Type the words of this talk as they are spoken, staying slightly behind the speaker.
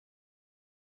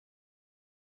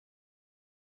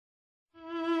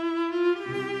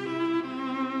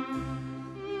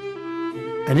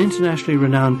An internationally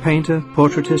renowned painter,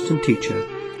 portraitist and teacher,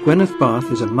 Gwenneth Barth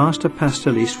is a master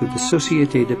pasteliste with the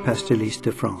Société de Pastellistes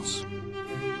de France.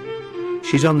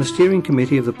 She's on the steering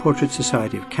committee of the Portrait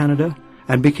Society of Canada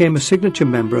and became a signature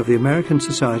member of the American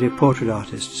Society of Portrait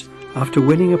Artists after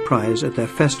winning a prize at their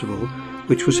festival,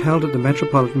 which was held at the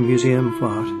Metropolitan Museum of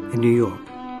Art in New York.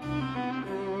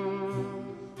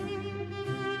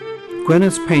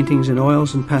 Gwenneth's paintings in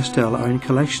oils and pastel are in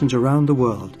collections around the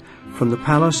world, from the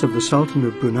palace of the Sultan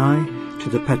of Brunei to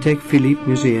the Patek Philippe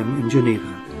Museum in Geneva.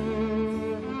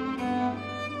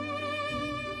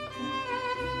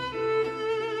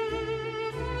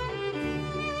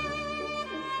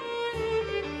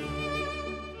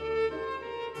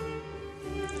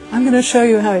 I'm going to show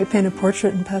you how I paint a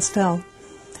portrait in pastel.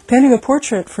 Painting a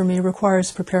portrait for me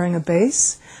requires preparing a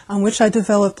base on which I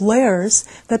develop layers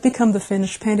that become the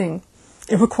finished painting.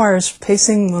 It requires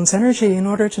pacing one's energy in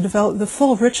order to develop the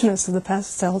full richness of the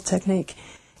pastel technique.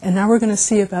 And now we're going to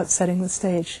see about setting the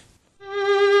stage.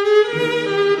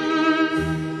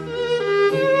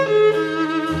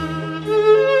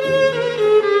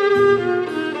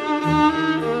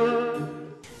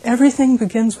 Everything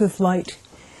begins with light.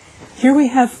 Here we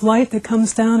have light that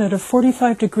comes down at a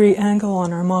 45-degree angle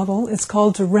on our model. It's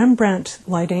called Rembrandt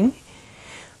lighting.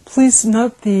 Please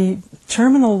note the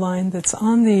terminal line that's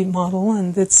on the model,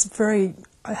 and it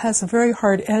has a very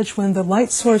hard edge when the light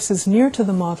source is near to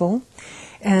the model,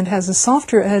 and has a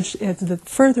softer edge the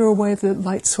further away the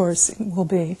light source will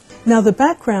be. Now the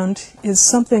background is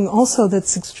something also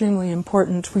that's extremely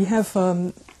important. We have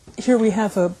here we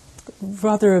have a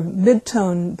rather a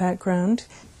mid-tone background.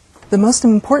 The most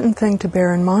important thing to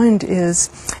bear in mind is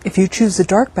if you choose a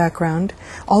dark background,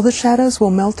 all the shadows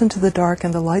will melt into the dark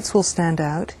and the lights will stand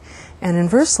out. And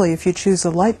inversely, if you choose a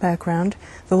light background,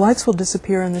 the lights will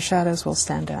disappear and the shadows will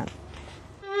stand out.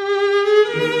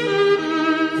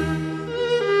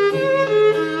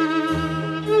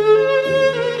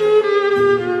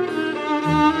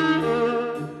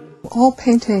 All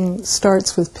painting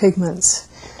starts with pigments.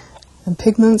 And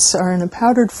pigments are in a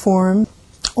powdered form.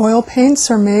 Oil paints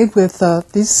are made with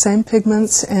these same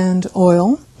pigments and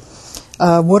oil.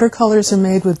 Watercolors are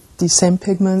made with these same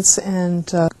pigments and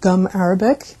gum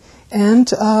arabic.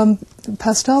 And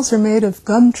pastels are made of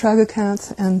gum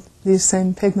tragacanth and these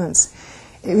same pigments.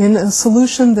 In a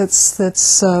solution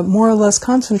that's more or less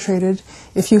concentrated,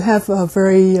 if you have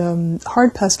very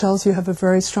hard pastels, you have a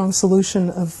very strong solution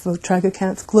of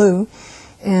tragacanth glue.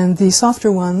 And the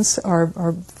softer ones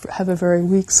have a very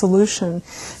weak solution.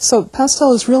 So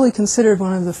pastel is really considered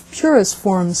one of the purest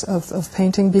forms of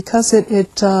painting because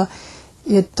it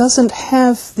doesn't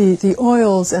have the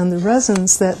oils and the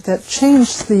resins that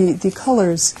change the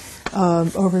colors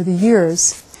over the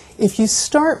years. If you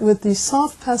start with the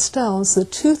soft pastels, the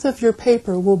tooth of your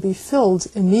paper will be filled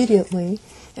immediately,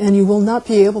 and you will not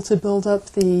be able to build up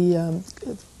the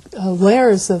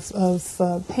layers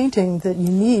of painting that you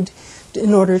need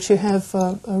in order to have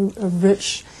a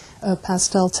rich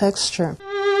pastel texture.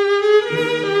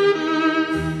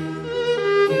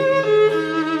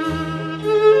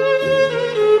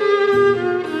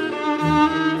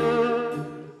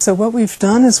 So what we've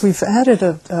done is we've added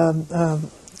a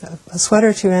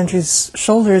sweater to Andrew's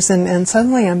shoulders, and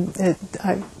suddenly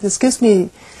this gives me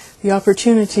the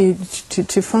opportunity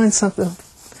to find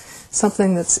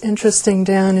something that's interesting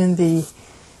down in the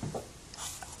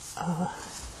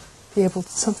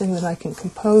something that I can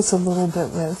compose a little bit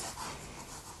with.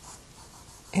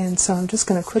 And so I'm just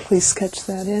going to quickly sketch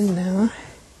that in now.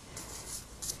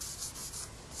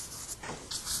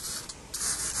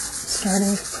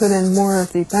 Starting to put in more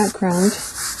of the background.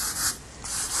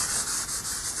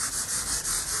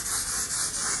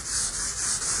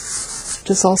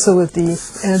 Just also with the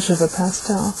edge of a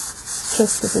pastel,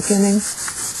 just the beginning.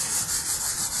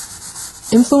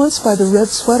 Influenced by the red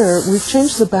sweater, we've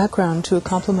changed the background to a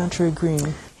complementary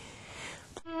green.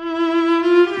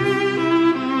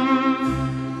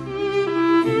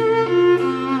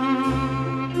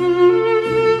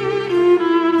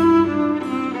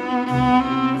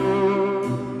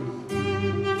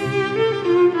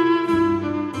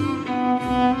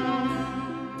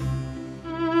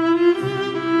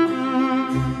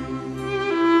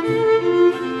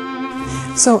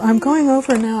 So I'm going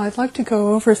over now. I'd like to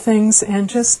go over things and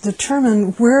just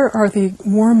determine where are the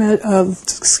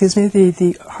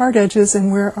the hard edges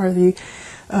and where are the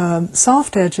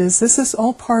soft edges. This is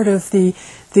all part of the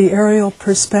aerial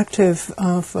perspective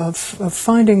of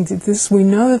finding this. We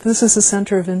know that this is a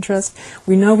center of interest.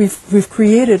 We know we've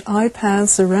created eye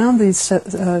paths around these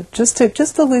just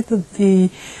to lead the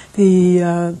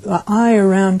eye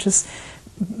around, just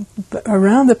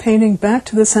around the painting back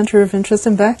to the center of interest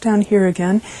and back down here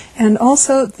again. And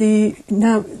also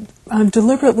now I'm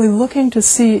deliberately looking to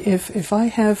see if I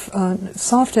have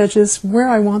soft edges where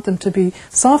I want them to be.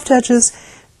 Soft edges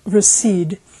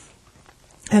recede,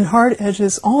 and hard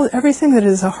edges, everything that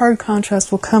is a hard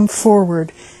contrast will come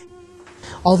forward.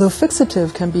 Although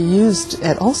fixative can be used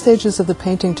at all stages of the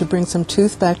painting to bring some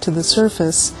tooth back to the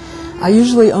surface, I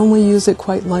usually only use it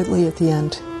quite lightly at the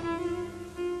end.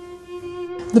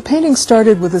 The painting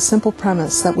started with a simple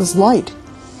premise that was light.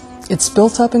 It's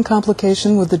built up in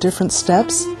complication with the different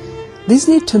steps. These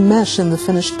need to mesh in the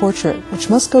finished portrait, which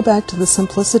must go back to the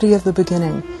simplicity of the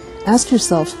beginning. Ask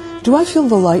yourself, do I feel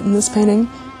the light in this painting?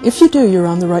 If you do, you're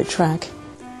on the right track.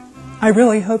 I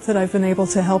really hope that I've been able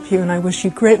to help you, and I wish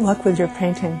you great luck with your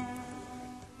painting.